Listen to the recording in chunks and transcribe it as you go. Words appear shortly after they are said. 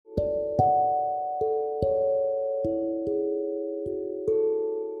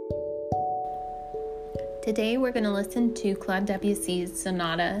Today we're going to listen to Claude Debussy's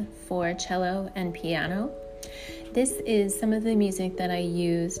Sonata for cello and piano. This is some of the music that I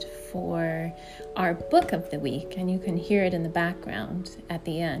used for our book of the week, and you can hear it in the background at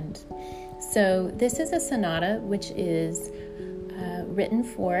the end. So this is a sonata which is written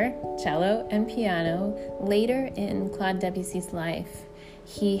for cello and piano later in Claude Debussy's life.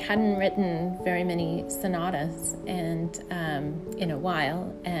 He hadn't written very many sonatas in a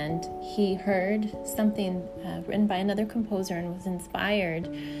while, and he heard something written by another composer and was inspired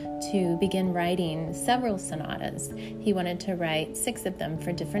to begin writing several sonatas. He wanted to write 6 of them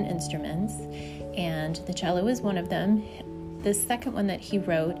for different instruments, and the cello is one of them. The second one that he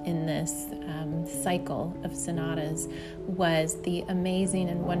wrote in this cycle of sonatas was the amazing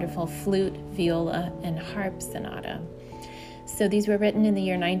and wonderful flute, viola, and harp sonata. So these were written in the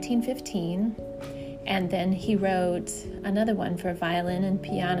year 1915, and then he wrote another one for violin and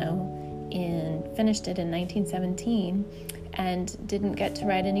piano and finished it in 1917 and didn't get to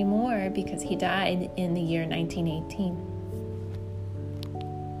write any more because he died in the year 1918.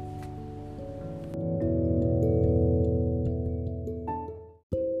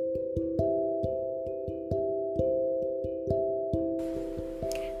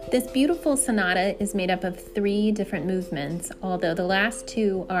 This beautiful sonata is made up of 3 different movements, although the last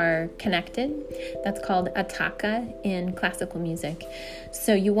 2 are connected. That's called attacca in classical music.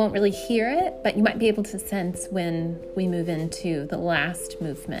 So you won't really hear it, but you might be able to sense when we move into the last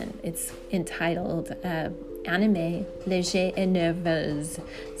movement. It's entitled Animée, Léger et Nerveuse.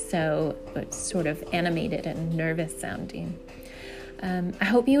 So it's sort of animated and nervous sounding. I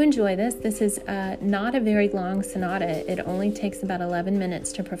hope you enjoy this. This is not a very long sonata. It only takes about 11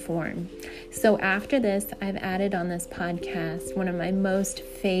 minutes to perform. So after this, I've added on this podcast one of my most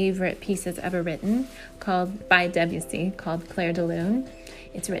favorite pieces ever written by Debussy, called Clair de Lune.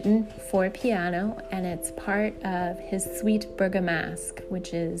 It's written for piano, and it's part of his suite Bergamasque,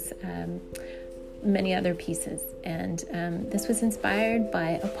 which is many other pieces, and this was inspired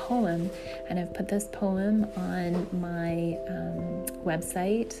by a poem, and I've put this poem on my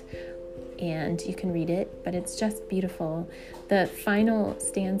website, and you can read it, but it's just beautiful. The final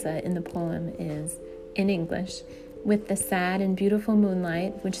stanza in the poem is in English: "With the sad and beautiful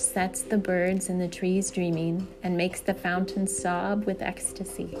moonlight, which sets the birds in the trees dreaming and makes the fountain sob with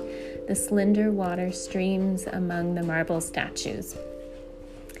ecstasy, the slender water streams among the marble statues."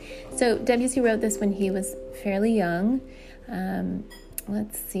 So Debussy wrote this when he was fairly young.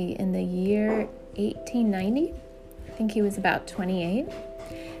 Let's see, in the year 1890. I think he was about 28.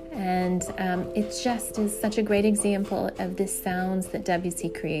 And it just is such a great example of the sounds that Debussy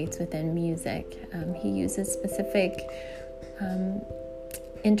creates within music. He uses specific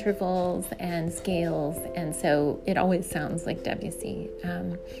intervals and scales, and so it always sounds like Debussy.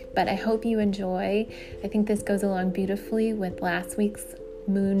 But I hope you enjoy. I think this goes along beautifully with last week's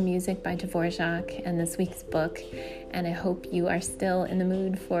Moon music by Dvorak and this week's book, and I hope you are still in the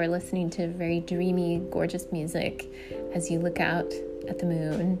mood for listening to very dreamy, gorgeous music as you look out at the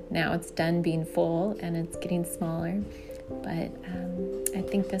moon. Now it's done being full and it's getting smaller, but I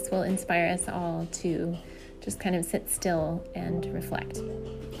think this will inspire us all to just kind of sit still and reflect.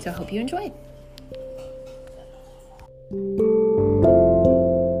 So I hope you enjoy.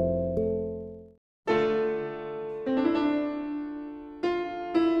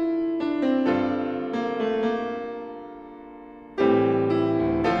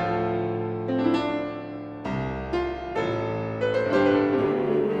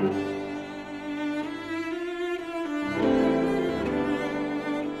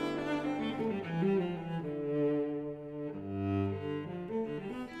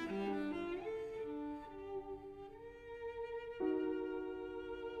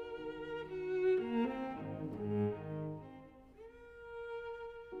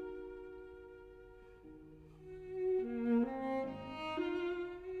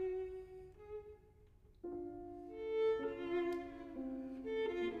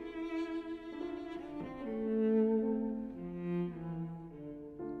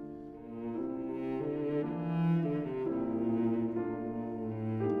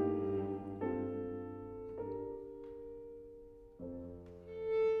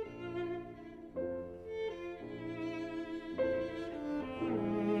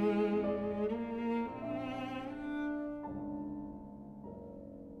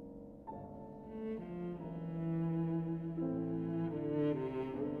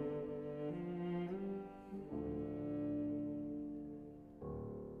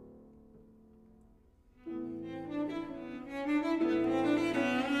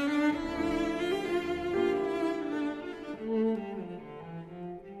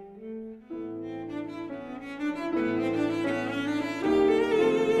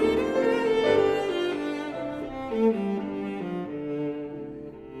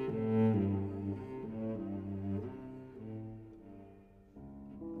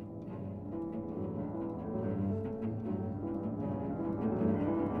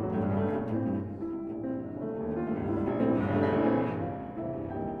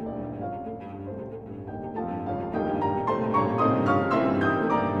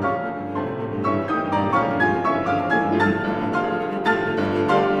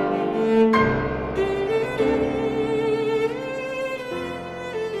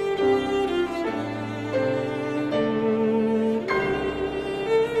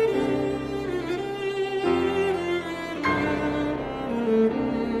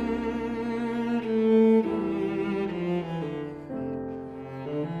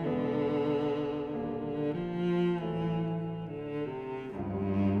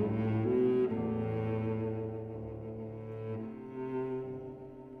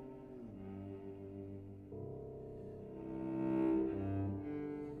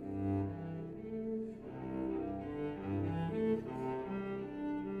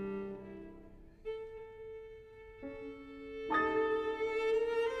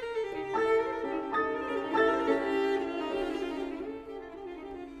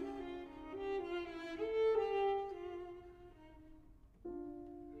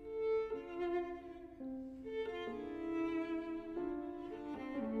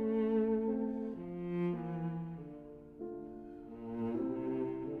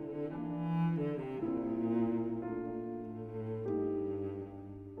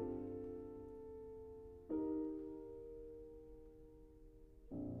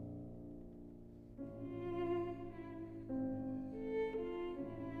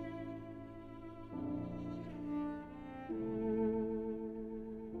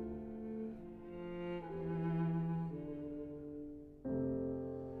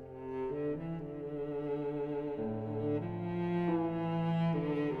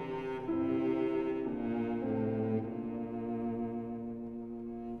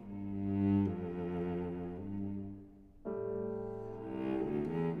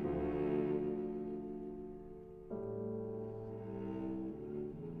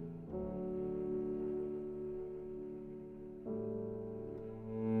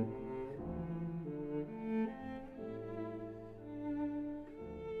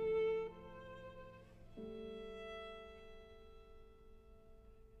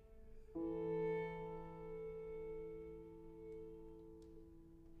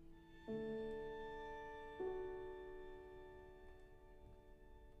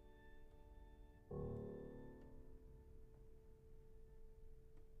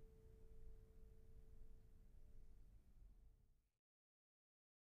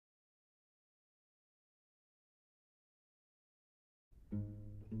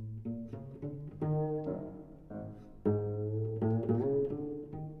 Thank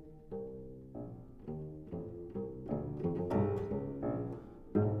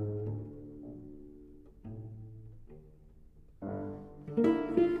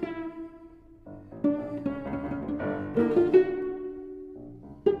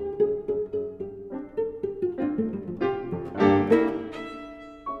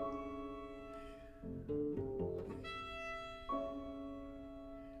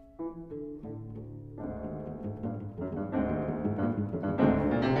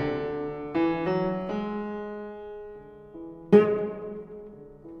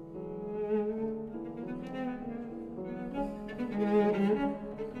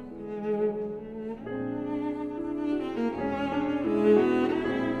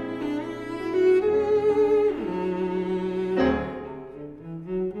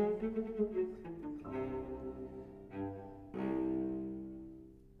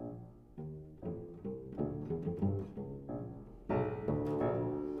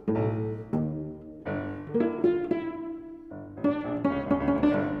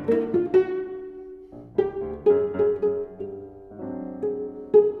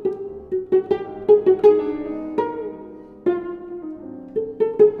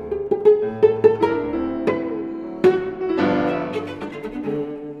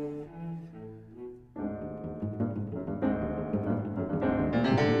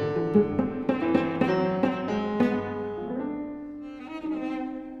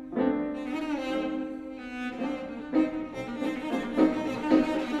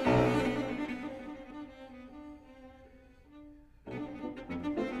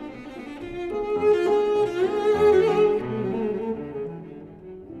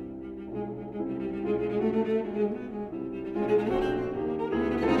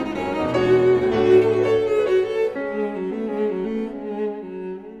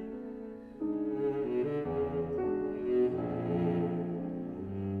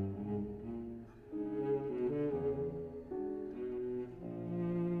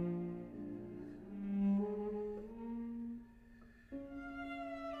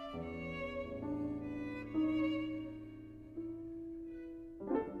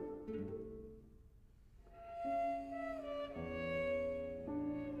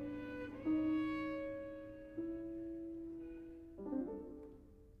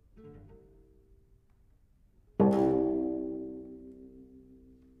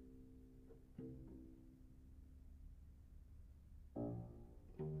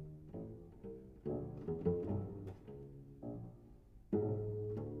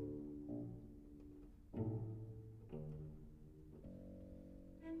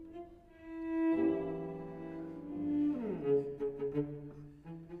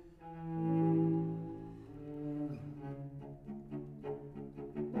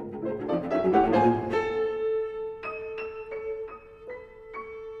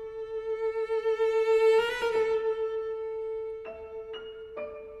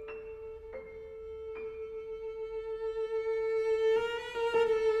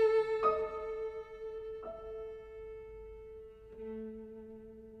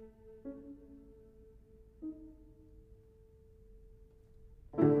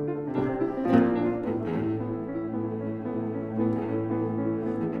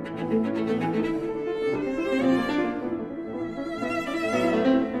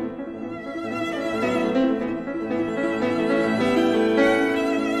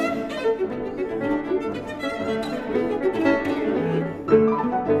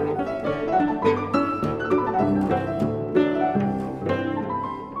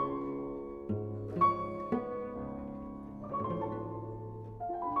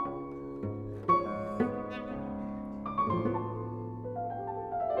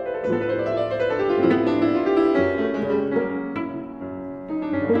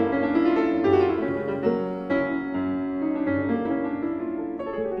you.